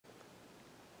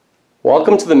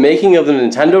Welcome to the making of the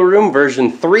Nintendo Room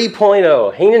version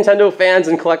 3.0. Hey Nintendo fans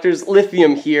and collectors,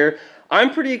 Lithium here.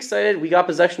 I'm pretty excited. We got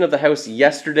possession of the house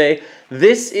yesterday.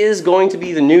 This is going to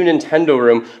be the new Nintendo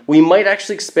Room. We might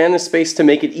actually expand the space to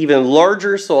make it even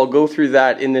larger, so I'll go through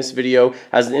that in this video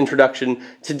as an introduction.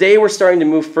 Today we're starting to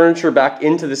move furniture back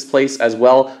into this place as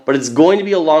well, but it's going to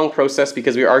be a long process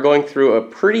because we are going through a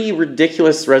pretty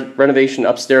ridiculous renovation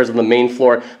upstairs on the main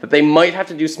floor that they might have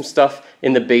to do some stuff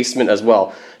in the basement as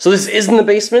well. So this is in the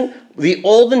basement. The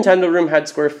old Nintendo Room had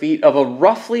square feet of a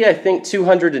roughly, I think,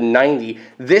 290.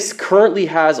 This currently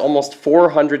has almost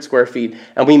 400 square feet,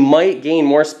 and we might gain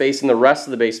more space in the rest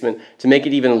of the basement to make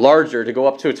it even larger, to go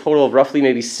up to a total of roughly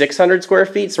maybe 600 square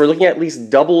feet. So we're looking at least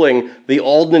doubling the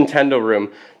old Nintendo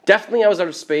Room. Definitely I was out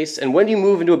of space, and when you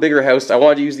move into a bigger house, I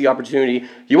wanted to use the opportunity.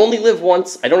 You only live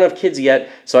once. I don't have kids yet,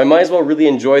 so I might as well really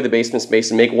enjoy the basement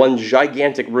space and make one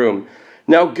gigantic room.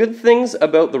 Now, good things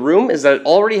about the room is that it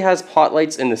already has pot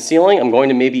lights in the ceiling. I'm going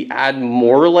to maybe add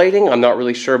more lighting. I'm not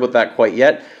really sure about that quite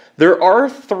yet. There are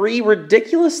 3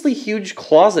 ridiculously huge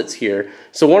closets here.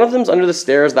 So one of them's under the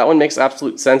stairs. That one makes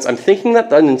absolute sense. I'm thinking that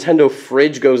the Nintendo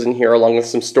fridge goes in here along with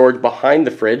some storage behind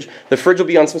the fridge. The fridge will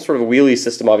be on some sort of a wheelie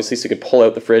system, obviously, so you could pull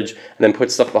out the fridge and then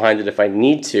put stuff behind it if I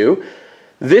need to.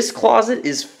 This closet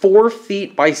is 4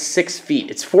 feet by 6 feet.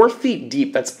 It's 4 feet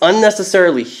deep. That's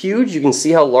unnecessarily huge. You can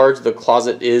see how large the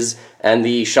closet is and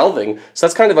the shelving. So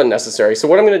that's kind of unnecessary. So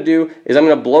what I'm going to do is I'm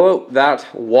going to blow out that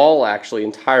wall actually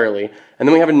entirely. And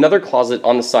then we have another closet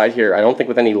on the side here. I don't think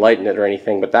with any light in it or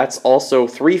anything, but that's also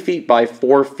 3 feet by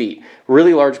 4 feet.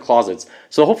 Really large closets.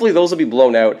 So hopefully those will be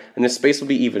blown out and this space will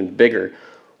be even bigger.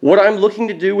 What I'm looking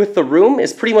to do with the room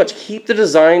is pretty much keep the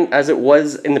design as it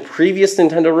was in the previous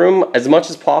Nintendo Room as much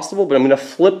as possible, but I'm going to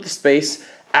flip the space,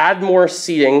 add more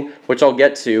seating, which I'll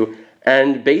get to,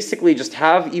 and basically just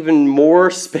have even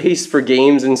more space for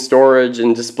games and storage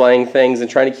and displaying things and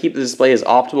trying to keep the display as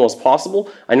optimal as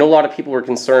possible. I know a lot of people were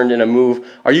concerned in a move,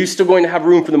 are you still going to have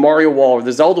room for the Mario wall or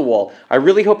the Zelda wall? I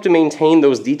really hope to maintain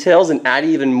those details and add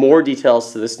even more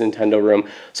details to this Nintendo Room.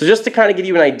 So just to kind of give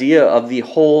you an idea of the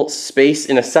whole space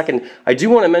in a second, I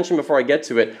do want to mention before I get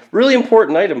to it, really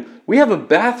important item, we have a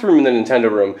bathroom in the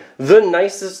Nintendo Room. The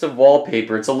nicest of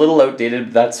wallpaper. It's a little outdated,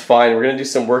 but that's fine. We're going to do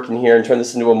some work in here and turn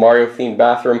this into a Mario themed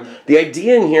bathroom. The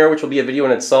idea in here, which will be a video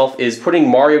in itself, is putting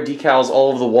Mario decals all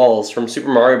over the walls from Super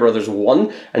Mario Bros.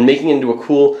 1 and making it into a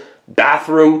cool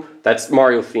bathroom that's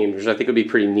Mario themed, which I think would be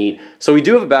pretty neat. So we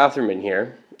do have a bathroom in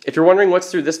here. If you're wondering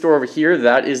what's through this door over here,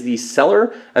 that is the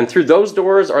cellar, and through those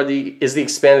doors is the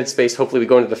expanded space. Hopefully we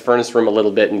go into the furnace room a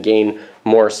little bit and gain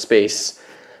more space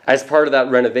as part of that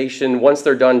renovation once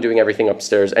they're done doing everything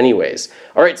upstairs anyways.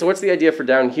 Alright, so what's the idea for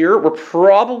down here? We're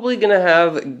probably going to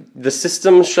have the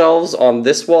system shelves on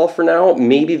this wall for now.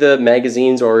 Maybe the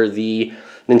magazines or the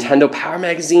Nintendo Power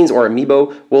magazines or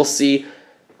Amiibo. We'll see.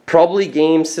 Probably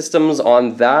game systems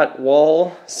on that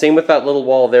wall. Same with that little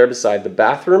wall there beside the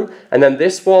bathroom. And then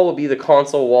this wall will be the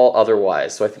console wall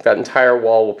otherwise. So I think that entire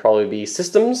wall will probably be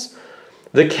systems.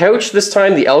 The couch this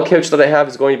time, the L couch that I have,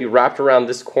 is going to be wrapped around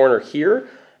this corner here.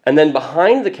 And then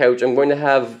behind the couch, I'm going to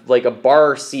have like a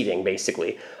bar seating,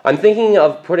 basically. I'm thinking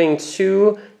of putting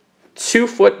two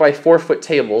 2-foot by 4-foot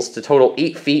tables to total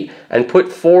 8 feet and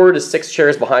put 4 to 6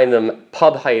 chairs behind them,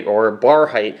 pub height or bar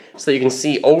height, so you can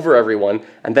see over everyone.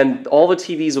 And then all the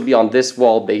TVs will be on this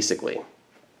wall, basically.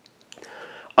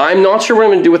 I'm not sure what I'm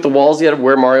going to do with the walls yet, of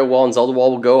where Mario Wall and Zelda Wall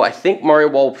will go. I think Mario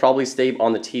Wall will probably stay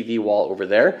on the TV wall over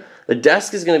there. The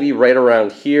desk is going to be right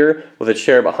around here with a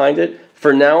chair behind it.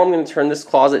 For now, I'm going to turn this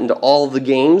closet into all of the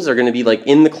games. They're going to be like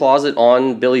in the closet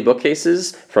on Billy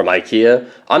bookcases from IKEA.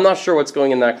 I'm not sure what's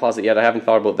going in that closet yet. I haven't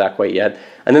thought about that quite yet.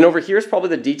 And then over here is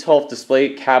probably the D12 display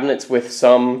cabinets with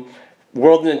some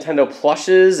World Nintendo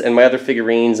plushes and my other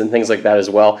figurines and things like that as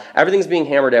well. Everything's being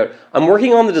hammered out. I'm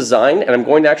working on the design, and I'm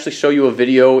going to actually show you a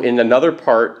video in another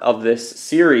part of this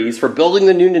series for building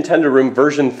the new Nintendo Room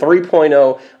version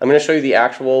 3.0. I'm going to show you the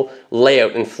actual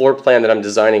layout and floor plan that I'm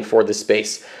designing for this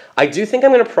space. I do think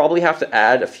I'm going to probably have to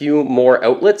add a few more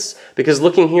outlets, because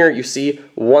looking here, you see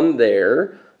one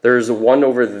there. There's one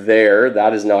over there.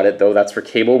 That is not it, though. That's for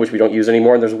cable, which we don't use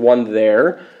anymore. And there's one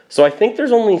there. So I think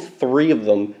there's only 3 of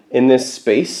them in this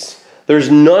space.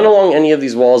 There's none along any of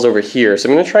these walls over here. So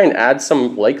I'm going to try and add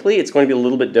some. Likely, it's going to be a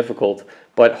little bit difficult,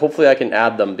 but hopefully I can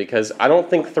add them, because I don't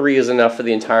think 3 is enough for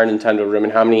the entire Nintendo Room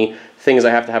and how many things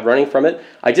I have to have running from it.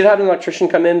 I did have an electrician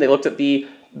come in. They looked at the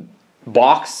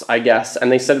box, I guess,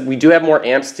 and they said we do have more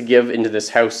amps to give into this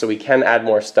house, so we can add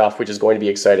more stuff, which is going to be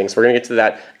exciting. So we're going to get to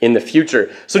that in the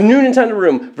future. So new Nintendo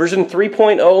Room, version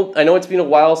 3.0. I know it's been a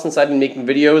while since I've been making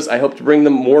videos. I hope to bring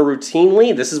them more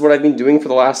routinely. This is what I've been doing for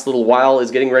the last little while, is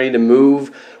getting ready to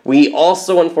move. We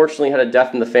also, unfortunately, had a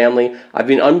death in the family. I've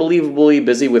been unbelievably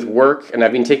busy with work, and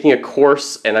I've been taking a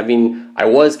course, and I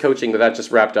was coaching, but that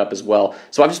just wrapped up as well.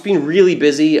 So I've just been really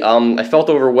busy. I felt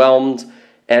overwhelmed,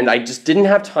 and I just didn't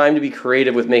have time to be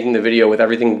creative with making the video with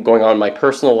everything going on in my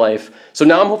personal life. So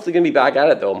now I'm hopefully going to be back at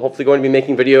it, though. I'm hopefully going to be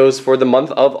making videos for the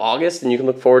month of August, and you can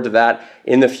look forward to that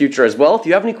in the future as well. If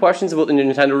you have any questions about the new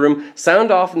Nintendo Room,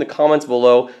 sound off in the comments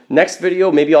below. Next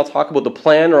video, maybe I'll talk about the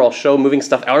plan, or I'll show moving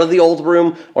stuff out of the old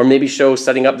room, or maybe show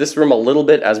setting up this room a little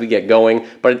bit as we get going.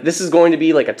 But this is going to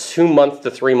be like a 2-month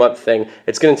to 3-month thing.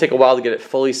 It's going to take a while to get it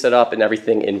fully set up and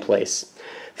everything in place.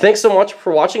 Thanks so much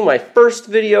for watching my first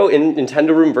video in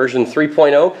Nintendo Room version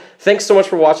 3.0. Thanks so much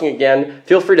for watching again.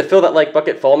 Feel free to fill that like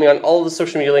bucket. Follow me on all of the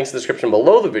social media links in the description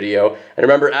below the video. And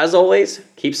remember, as always,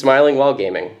 keep smiling while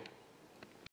gaming.